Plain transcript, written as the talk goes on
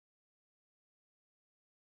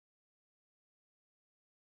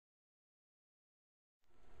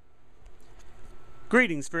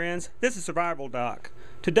Greetings, friends. This is Survival Doc.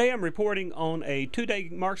 Today I'm reporting on a 2-day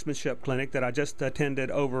marksmanship clinic that I just attended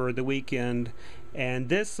over the weekend. And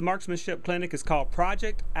this marksmanship clinic is called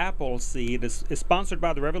Project Appleseed. It's sponsored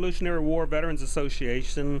by the Revolutionary War Veterans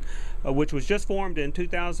Association, which was just formed in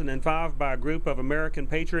 2005 by a group of American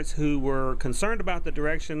patriots who were concerned about the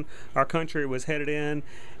direction our country was headed in.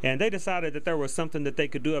 And they decided that there was something that they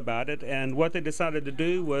could do about it. And what they decided to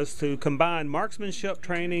do was to combine marksmanship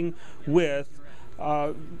training with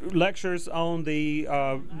lectures on the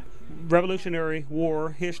Revolutionary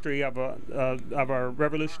War history of our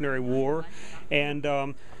Revolutionary War,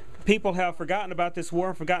 and people have forgotten about this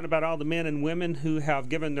war, forgotten about all the men and women who have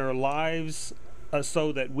given their lives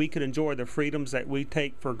so that we could enjoy the freedoms that we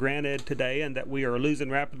take for granted today and that we are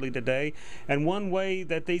losing rapidly today. And one way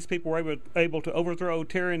that these people were able to overthrow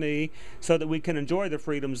tyranny so that we can enjoy the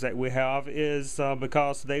freedoms that we have is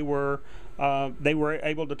because they were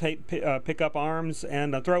able to pick up arms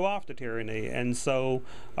and throw off the tyranny. And so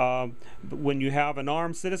when you have an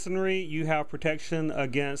armed citizenry, you have protection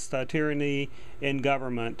against tyranny in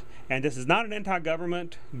government. And this is not an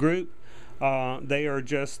anti-government group. They are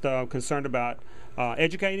just concerned about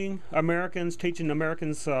educating Americans, teaching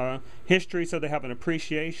Americans history so they have an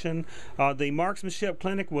appreciation. The marksmanship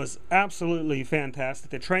clinic was absolutely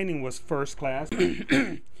fantastic. The training was first class.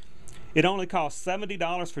 It only costs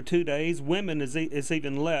 $70 for 2 days. Women is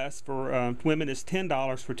even less. For women is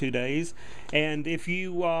 $10 for 2 days. And if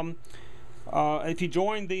you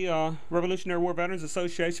join the Revolutionary War Veterans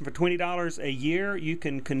Association for $20 a year, you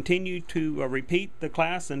can continue to repeat the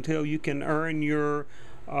class until you can earn your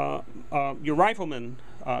rifleman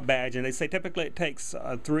badge. And they say typically it takes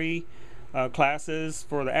 3 classes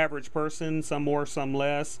for the average person, some more, some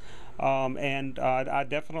less. And I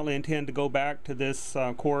definitely intend to go back to this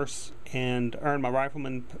course and earn my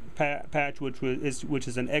rifleman patch, which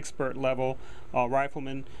is an expert level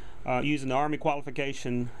rifleman using the Army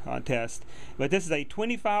qualification test. But this is a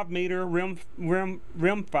 25-meter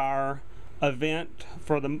rimfire event.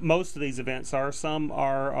 For most of these events some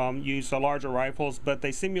are use larger rifles, but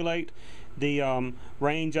they simulate the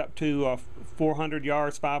range up to 400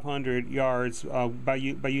 yards, 500 yards by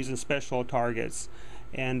using special targets.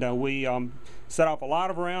 And we set off a lot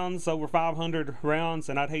of rounds, over 500 rounds,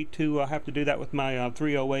 and I'd hate to have to do that with my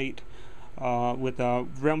 308. With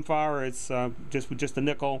rimfire, it's just a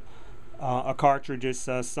nickel. A cartridge is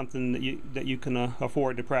something that you can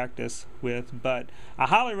afford to practice with. But I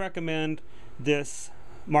highly recommend this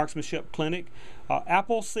marksmanship clinic.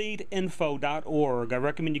 Appleseedinfo.org. I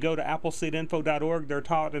recommend you go to appleseedinfo.org. They're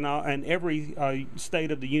taught in every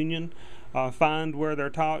state of the union. Find where they're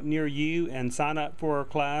taught near you and sign up for a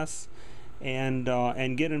class and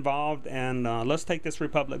get involved, and let's take this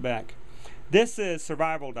republic back. This is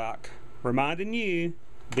Survival Doc, reminding you,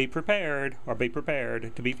 be prepared or be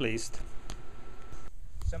prepared to be fleeced.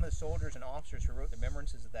 Some of the soldiers and officers who wrote the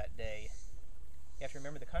remembrances of that day, you have to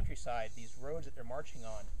remember the countryside. These roads that they're marching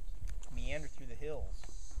on meander through the hills,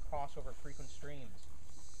 cross over frequent streams.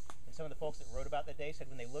 And some of the folks that wrote about that day said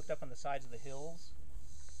when they looked up on the sides of the hills,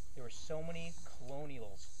 there were so many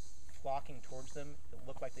colonials flocking towards them that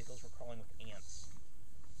looked like the hills were crawling with ants.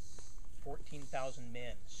 14,000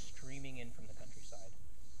 men streaming in from the countryside,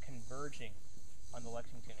 converging on the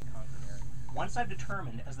Lexington and Concord area. Once I've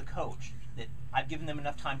determined as the coach that I've given them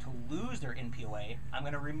enough time to lose their NPOA, I'm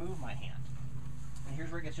going to remove my hand. And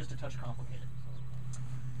here's where it gets just a touch complicated.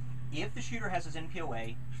 If the shooter has his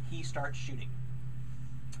NPOA, he starts shooting.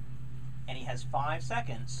 And he has 5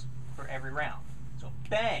 seconds for every round. So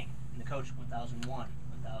bang, and the coach, 1001,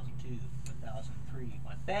 1002, 1003,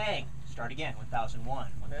 bang, start again,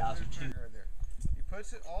 1001, 1002. He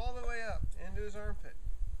puts it all the way up into his armpit.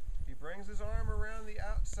 He brings his arm around the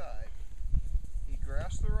outside. He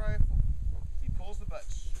grasps the rifle. He pulls the butt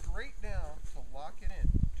straight down to lock it in.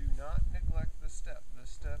 Do not neglect the step.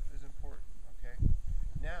 This step is important, okay?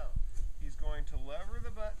 Now, he's going to lever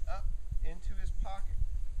the butt up into his pocket.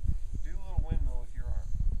 Do a little windmill with your arm.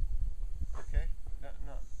 Okay?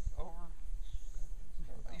 No. Over.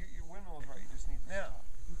 Your windmill is right. You just need to stop.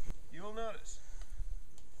 You will notice.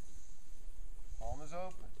 Palm is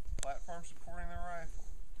open. Platform supporting the rifle.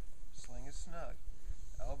 Sling is snug.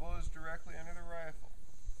 Elbow is directly under the rifle.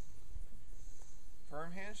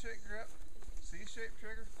 Firm handshake grip. C-shaped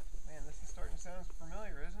trigger. Man, this is starting to sound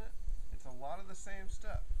familiar, isn't it? It's a lot of the same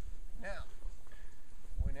stuff. Now,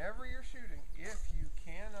 whenever you're shooting, if you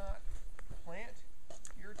cannot plant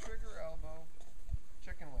your trigger elbow,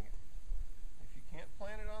 chicken wing it. If you can't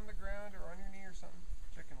plant it on the ground or on your knee or something,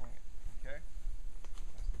 chicken wing it. Okay?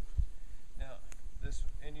 Now,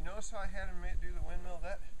 and you notice how I had him do the windmill?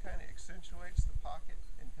 That kind of accentuates the pocket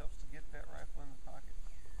and helps to get that rifle in the pocket.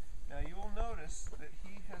 Now you will notice that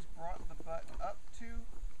he has brought the butt up to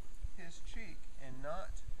his cheek and not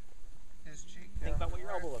his cheek down. Think about the what your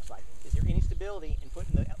rifle. elbow looks like. Is there any stability in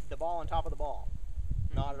putting the ball on top of the ball?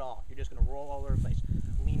 Not at all. You're just going to roll all over the place.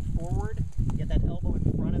 Lean forward, get that elbow in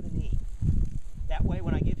front of the knee. That way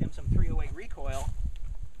when I give him some 308 recoil,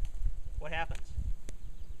 what happens?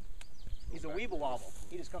 He's a weeble wobble.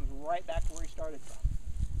 He just comes right back to where he started from.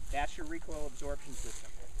 That's your recoil absorption system.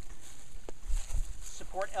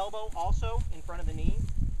 Support elbow also in front of the knee.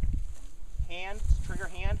 Hand, trigger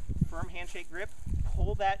hand, firm handshake grip.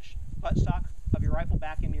 Pull that buttstock of your rifle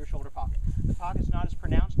back into your shoulder pocket. The pocket's not as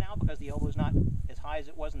pronounced now because the elbow is not as high as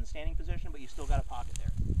it was in the standing position, but you still got a pocket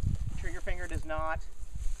there. Trigger finger does not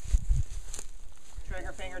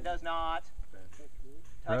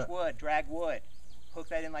touch wood, drag wood. Hook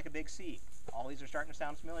that in like a big C. All these are starting to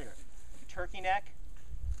sound familiar. Turkey neck,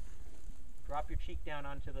 drop your cheek down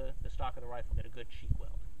onto the stock of the rifle, get a good cheek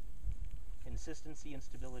weld. Consistency and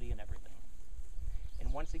stability and everything.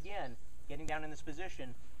 And once again, getting down in this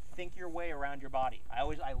position, think your way around your body. I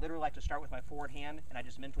literally like to start with my forward hand and I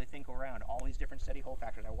just mentally think around all these different steady hold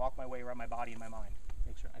factors. I walk my way around my body and my mind.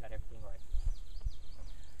 Make sure I got everything right.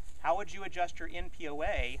 How would you adjust your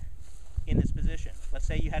NPOA in this position? Let's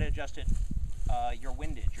say you had to adjust it, your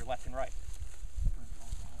windage, your left and right.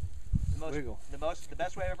 The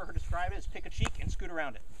best way I've ever heard described it is pick a cheek and scoot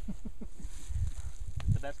around it.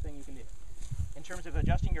 It's the best thing you can do. In terms of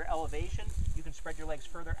adjusting your elevation, you can spread your legs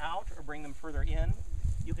further out or bring them further in.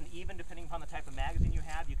 You can even, depending upon the type of magazine you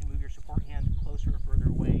have, you can move your support hand closer or further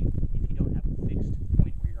away if you don't have a fixed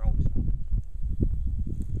point where you're always stopping.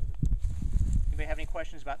 Anybody have any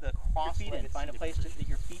questions about the cross-legged? Find a place that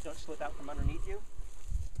your feet don't slip out from underneath you.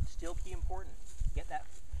 Still key important. Get that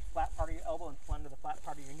flat part of your elbow in front of the flat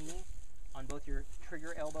part of your knee on both your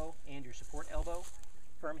trigger elbow and your support elbow.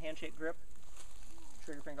 Firm handshake grip.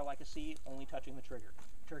 Trigger finger like a C, only touching the trigger.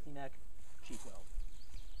 Turkey neck, cheek weld.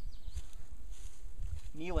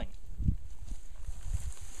 Kneeling.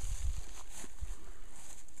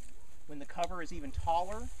 When the cover is even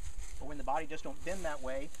taller, or when the body just don't bend that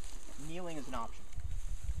way, kneeling is an option.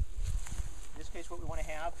 In this case, what we want to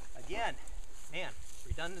have, again,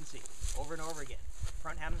 redundancy, over and over again.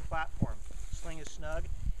 Front hand on the platform, sling is snug.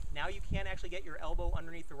 Now you can actually get your elbow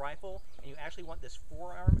underneath the rifle, and you actually want this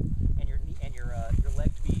forearm and your knee and your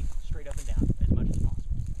leg to be straight up and down as much as possible.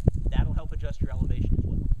 That'll help adjust your elevation as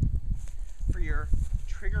well. For your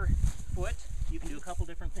trigger foot, you can do a couple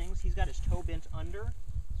different things. He's got his toe bent under.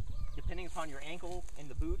 Depending upon your ankle and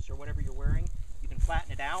the boots or whatever you're wearing, you can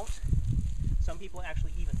flatten it out. Some people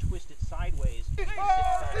actually even twist it sideways. Unloading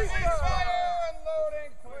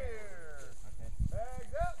clear. Okay.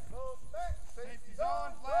 Bags up.